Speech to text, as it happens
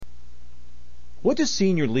What do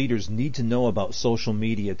senior leaders need to know about social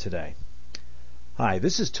media today? Hi,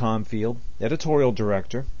 this is Tom Field, Editorial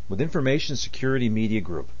Director with Information Security Media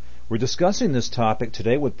Group. We're discussing this topic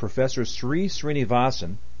today with Professor Sri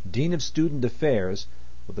Srinivasan, Dean of Student Affairs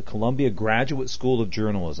with the Columbia Graduate School of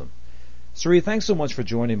Journalism. Sri, thanks so much for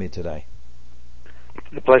joining me today.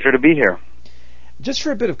 It's a pleasure to be here. Just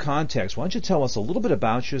for a bit of context, why don't you tell us a little bit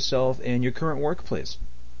about yourself and your current work, please?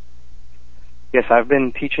 Yes, I've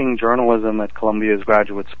been teaching journalism at Columbia's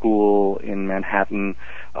Graduate School in Manhattan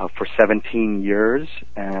for 17 years,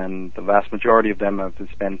 and the vast majority of them have been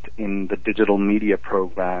spent in the digital media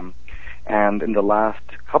program. And in the last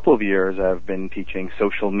couple of years, I've been teaching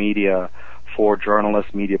social media for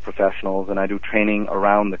journalists, media professionals, and I do training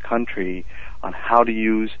around the country on how to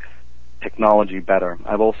use technology better.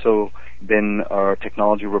 I've also been a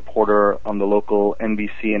technology reporter on the local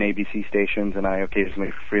NBC and ABC stations, and I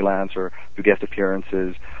occasionally freelance or do guest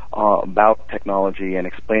appearances about technology and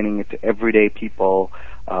explaining it to everyday people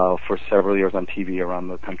for several years on TV around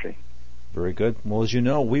the country. Very good. Well, as you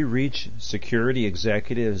know, we reach security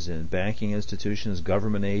executives in banking institutions,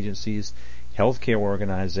 government agencies, healthcare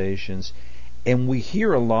organizations, and we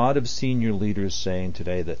hear a lot of senior leaders saying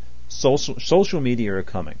today that social media are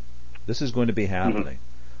coming. This is going to be happening. Mm-hmm.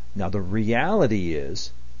 Now, the reality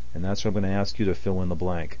is, and that's what I'm going to ask you to fill in the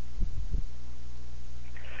blank.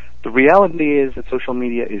 The reality is that social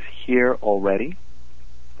media is here already,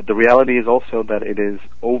 but the reality is also that it is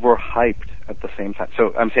overhyped at the same time.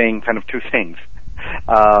 So I'm saying kind of two things.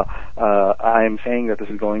 I'm saying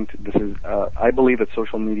that I believe that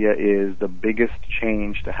social media is the biggest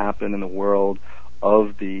change to happen in the world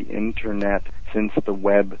of the Internet since the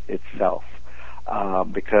web itself.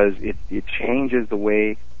 Because it changes the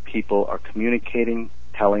way people are communicating,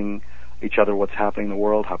 telling each other what's happening in the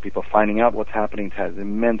world, how people are finding out what's happening. It has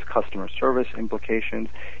immense customer service implications.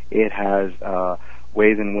 It has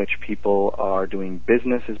ways in which people are doing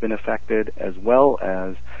business has been affected, as well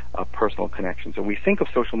as personal connections. So we think of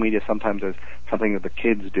social media sometimes as something that the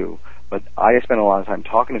kids do, but I spend a lot of time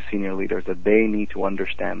talking to senior leaders that they need to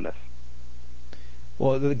understand this.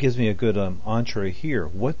 Well, that gives me a good entree here.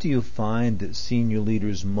 What do you find that senior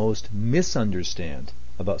leaders most misunderstand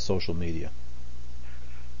about social media?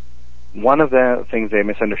 One of the things they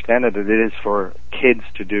misunderstand is that it is for kids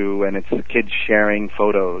to do, and it's kids sharing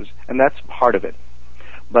photos, and that's part of it.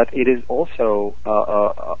 But it is also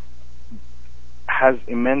has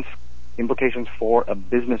immense implications for a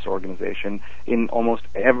business organization in almost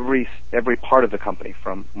every part of the company,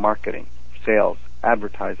 from marketing, sales,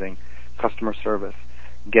 advertising, customer service,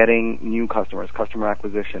 getting new customers, customer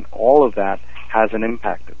acquisition. All of that has an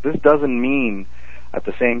impact. This doesn't mean at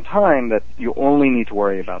the same time that you only need to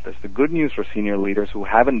worry about this. The good news for senior leaders who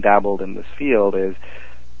haven't dabbled in this field is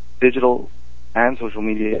digital and social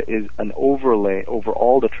media is an overlay over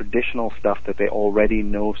all the traditional stuff that they already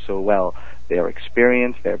know so well. Their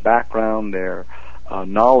experience, their background, their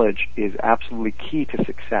knowledge is absolutely key to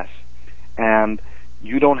success. And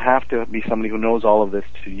you don't have to be somebody who knows all of this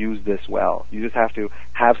to use this well. You just have to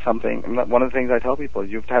have something. One of the things I tell people is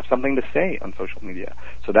you have to have something to say on social media.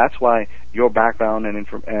 So that's why your background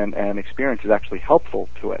and experience is actually helpful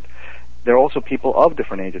to it. There are also people of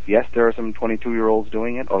different ages. Yes, there are some 22-year-olds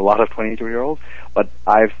doing it, or a lot of 22-year-olds, but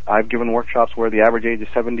I've given workshops where the average age is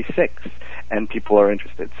 76, and people are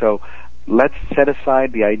interested. So let's set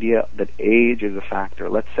aside the idea that age is a factor.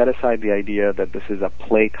 Let's set aside the idea that this is a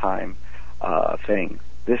playtime thing.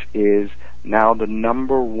 This is now the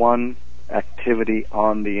number one activity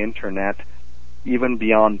on the Internet, even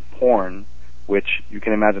beyond porn, which you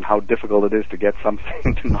can imagine how difficult it is to get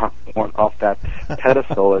something to knock porn off that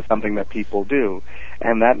pedestal as something that people do.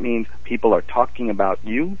 And that means people are talking about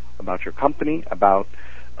you, about your company, about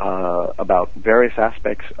various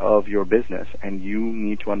aspects of your business, and you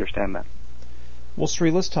need to understand that. Well,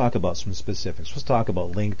 Sri, let's talk about some specifics. Let's talk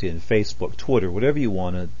about LinkedIn, Facebook, Twitter, whatever you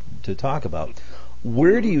want to talk about.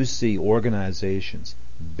 Where do you see organizations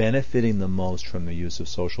benefiting the most from the use of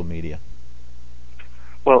social media?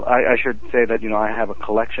 Well, I should say that I have a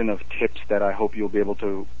collection of tips that I hope you'll be able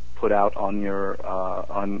to put out on your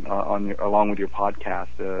along with your podcast.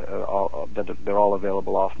 They're all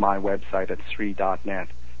available off my website at sree.net,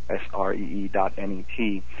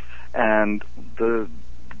 SREE.net, and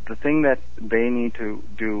the thing that they need to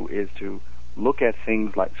do is to look at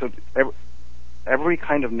things like, so every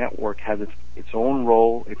kind of network has its own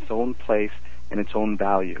role, its own place, and its own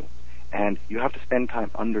value, and you have to spend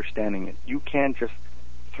time understanding it. You can't just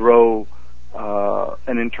throw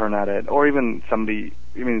an intern at it, or even somebody.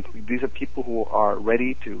 I mean, these are people who are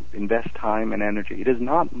ready to invest time and energy. It is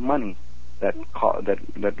not money.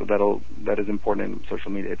 that is important in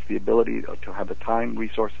social media. It's the ability to have the time,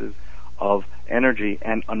 resources, of energy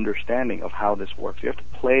and understanding of how this works. You have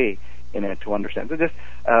to play in it to understand. So just,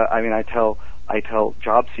 I tell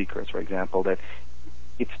job seekers, for example, that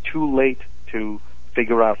it's too late to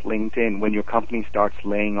figure out LinkedIn when your company starts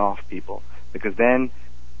laying off people, because then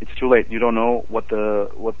it's too late. You don't know what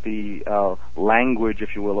the language,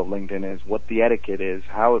 if you will, of LinkedIn is, what the etiquette is,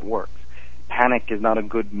 how it works. Panic is not a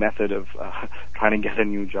good method of trying to get a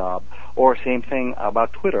new job. Or same thing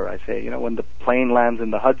about Twitter. I say, when the plane lands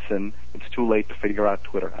in the Hudson, it's too late to figure out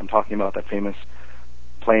Twitter. I'm talking about that famous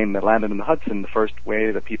plane that landed in the Hudson. The first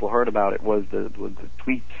way that people heard about it was the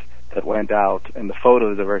tweets that went out, and the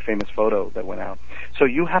photos, a very famous photo that went out. So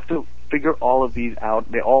you have to figure all of these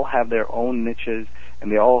out. They all have their own niches,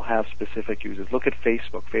 and they all have specific users. Look at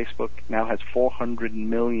Facebook. Facebook now has 400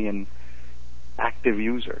 million active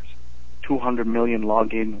users. 200 million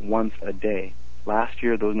log in once a day. Last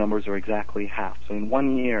year, those numbers are exactly half. So in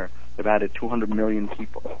 1 year, they've added 200 million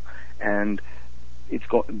people. And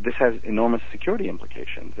this has enormous security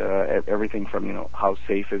implications. Everything from, how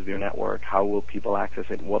safe is your network, how will people access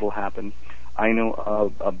it, what will happen. I know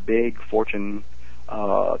of a big Fortune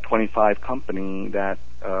 25 company that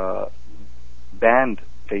banned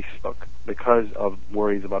Facebook because of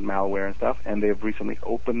worries about malware and stuff, and they've recently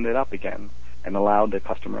opened it up again and allowed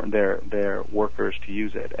their workers to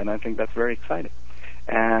use it, and I think that's very exciting.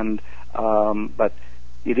 And but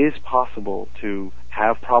it is possible to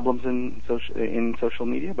have problems in social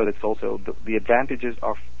media, but it's also the advantages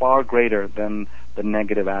are far greater than the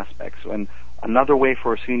negative aspects. And another way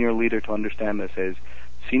for a senior leader to understand this is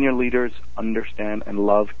senior leaders understand and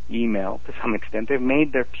love email to some extent. They've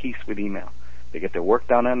made their peace with email. They get their work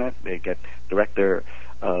done on it. They direct their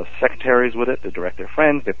secretaries with it. They direct their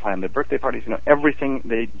friends. They plan their birthday parties. Everything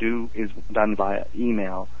they do is done via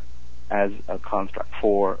email as a construct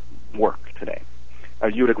for work today.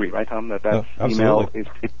 You would agree, right, Tom? That email is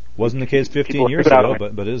wasn't the case 15 years ago,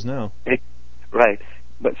 but is now. Right.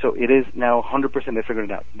 But so it is now 100%. They figured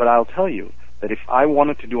it out. But I'll tell you that if I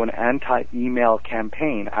wanted to do an anti-email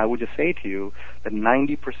campaign, I would just say to you that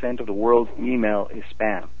 90% of the world's email is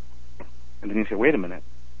spam. And then you say, wait a minute.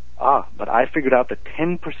 But I figured out the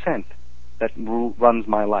 10% that runs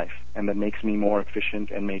my life and that makes me more efficient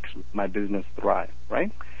and makes my business thrive,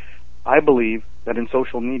 right? I believe that in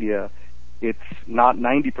social media, it's not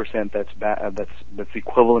 90% that's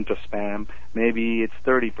equivalent to spam. Maybe it's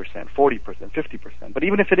 30%, 40%, 50%. But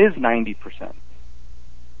even if it is 90%,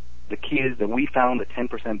 the key is that we found the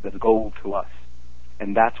 10% that's gold to us.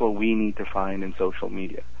 And that's what we need to find in social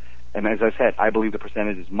media. And as I said, I believe the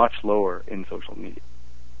percentage is much lower in social media.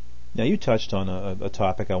 Now, you touched on a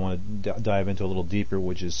topic I want to dive into a little deeper,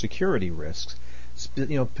 which is security risks.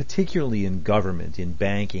 Particularly in government, in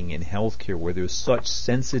banking, in healthcare, where there's such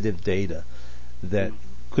sensitive data that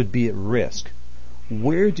could be at risk.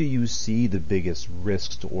 Where do you see the biggest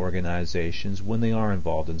risks to organizations when they are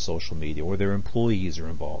involved in social media, or their employees are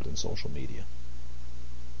involved in social media?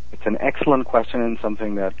 It's an excellent question, and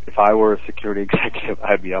something that if I were a security executive,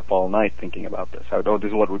 I'd be up all night thinking about this. This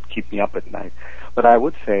is what would keep me up at night. But I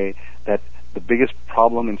would say that the biggest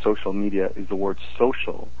problem in social media is the word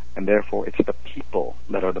social, and therefore it's the people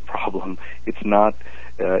that are the problem. It's not,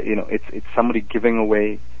 it's somebody giving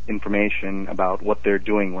away information about what they're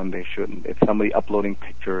doing when they shouldn't. It's somebody uploading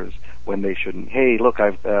pictures when they shouldn't. Hey, look,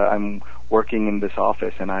 I'm working in this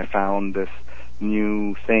office and I found this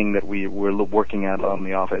new thing that we're working at on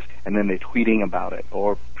the office, and then they're tweeting about it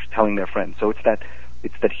or telling their friends. So it's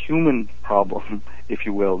that human problem, if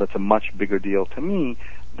you will, that's a much bigger deal to me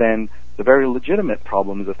than the very legitimate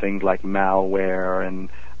problems of things like malware and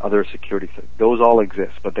other security things. Those all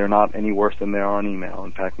exist, but they're not any worse than they are on email.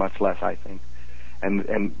 In fact, much less, I think.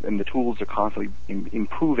 And the tools are constantly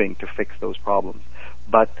improving to fix those problems.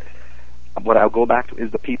 But what I'll go back to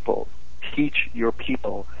is the people. Teach your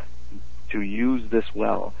people to use this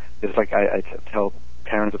well. It's like I tell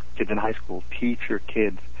parents of kids in high school, teach your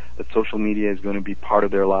kids that social media is going to be part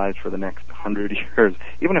of their lives for the next 100 years.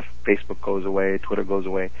 Even if Facebook goes away, Twitter goes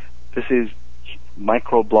away, this is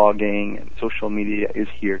microblogging, and social media is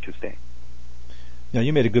here to stay. Now,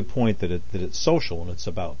 you made a good point that it's social and it's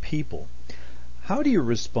about people. How do you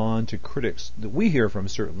respond to critics that we hear from,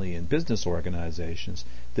 certainly in business organizations,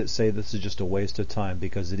 that say this is just a waste of time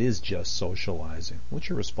because it is just socializing? What's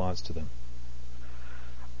your response to them?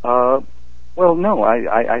 Well, no.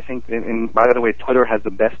 I think, by the way, Twitter has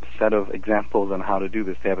the best set of examples on how to do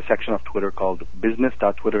this. They have a section of Twitter called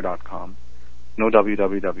business.twitter.com. No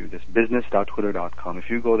www, just business.twitter.com. If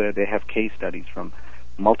you go there, they have case studies from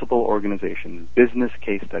multiple organizations, business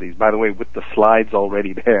case studies, by the way, with the slides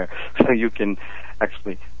already there, so you can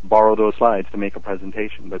actually borrow those slides to make a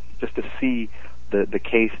presentation, but just to see the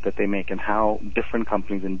case that they make and how different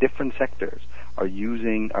companies in different sectors are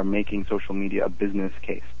making social media a business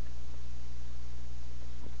case.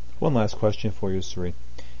 One last question for you, Sri.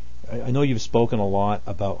 I know you've spoken a lot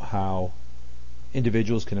about how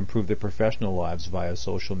individuals can improve their professional lives via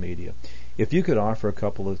social media. If you could offer a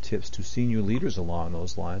couple of tips to senior leaders along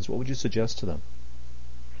those lines, what would you suggest to them?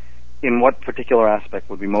 In what particular aspect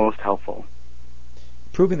would be most helpful?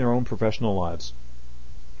 Improving their own professional lives.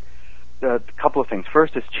 A couple of things.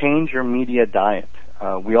 First is change your media diet.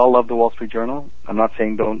 We all love the Wall Street Journal. I'm not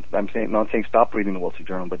saying stop reading the Wall Street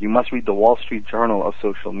Journal, but you must read the Wall Street Journal of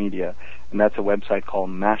social media, and that's a website called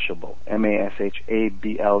Mashable,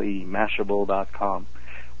 Mashable, Mashable.com,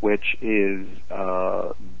 which is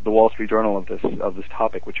the Wall Street Journal of this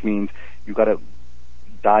topic, which means you've got to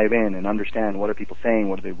dive in and understand what are people saying,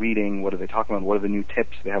 what are they reading, what are they talking about, what are the new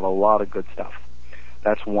tips. They have a lot of good stuff.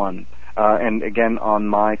 That's one. And again, on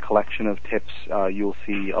my collection of tips, you'll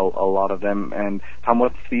see a lot of them. And Tom,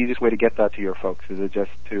 what's the easiest way to get that to your folks? Is it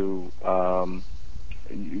just to,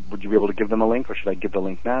 would you be able to give them a link, or should I give the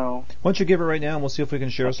link now? Why don't you give it right now, and we'll see if we can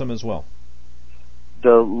share some as well.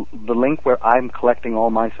 The link where I'm collecting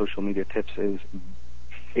all my social media tips is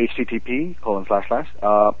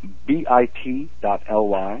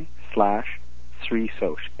http://bit.ly/SreeSoc,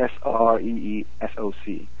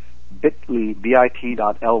 SREESOC.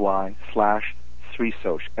 bit.ly/SreeSoc,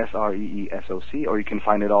 SREESOC, or you can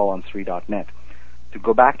find it all on Sri.net. To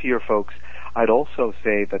go back to your folks, I'd also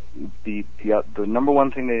say that the number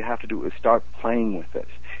one thing they have to do is start playing with this.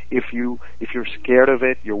 If you're scared of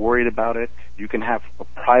it, you're worried about it, you can have a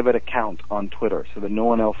private account on Twitter so that no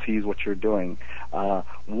one else sees what you're doing.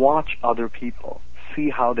 Watch other people, see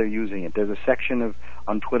how they're using it. There's a section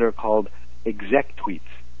on Twitter called exec tweets,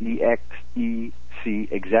 EXEC,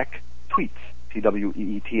 exec tweets,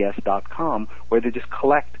 TWEETS.com, where they just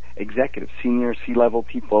collect executives, senior C-level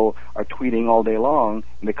people are tweeting all day long,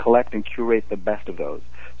 and they collect and curate the best of those.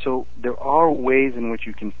 So there are ways in which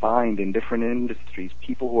you can find in different industries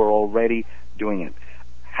people who are already doing it.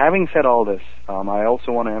 Having said all this, I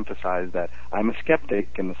also want to emphasize that I'm a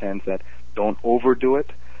skeptic in the sense that don't overdo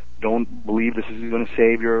it. Don't believe this is going to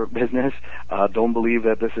save your business. Don't believe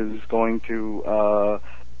that this is going to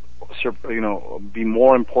be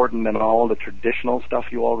more important than all the traditional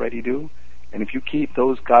stuff you already do. And if you keep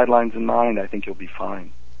those guidelines in mind, I think you'll be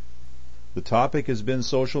fine. The topic has been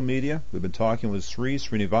social media. We've been talking with Sri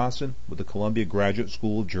Srinivasan with the Columbia Graduate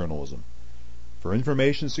School of Journalism. For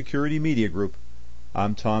Information Security Media Group,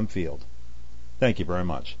 I'm Tom Field. Thank you very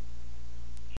much.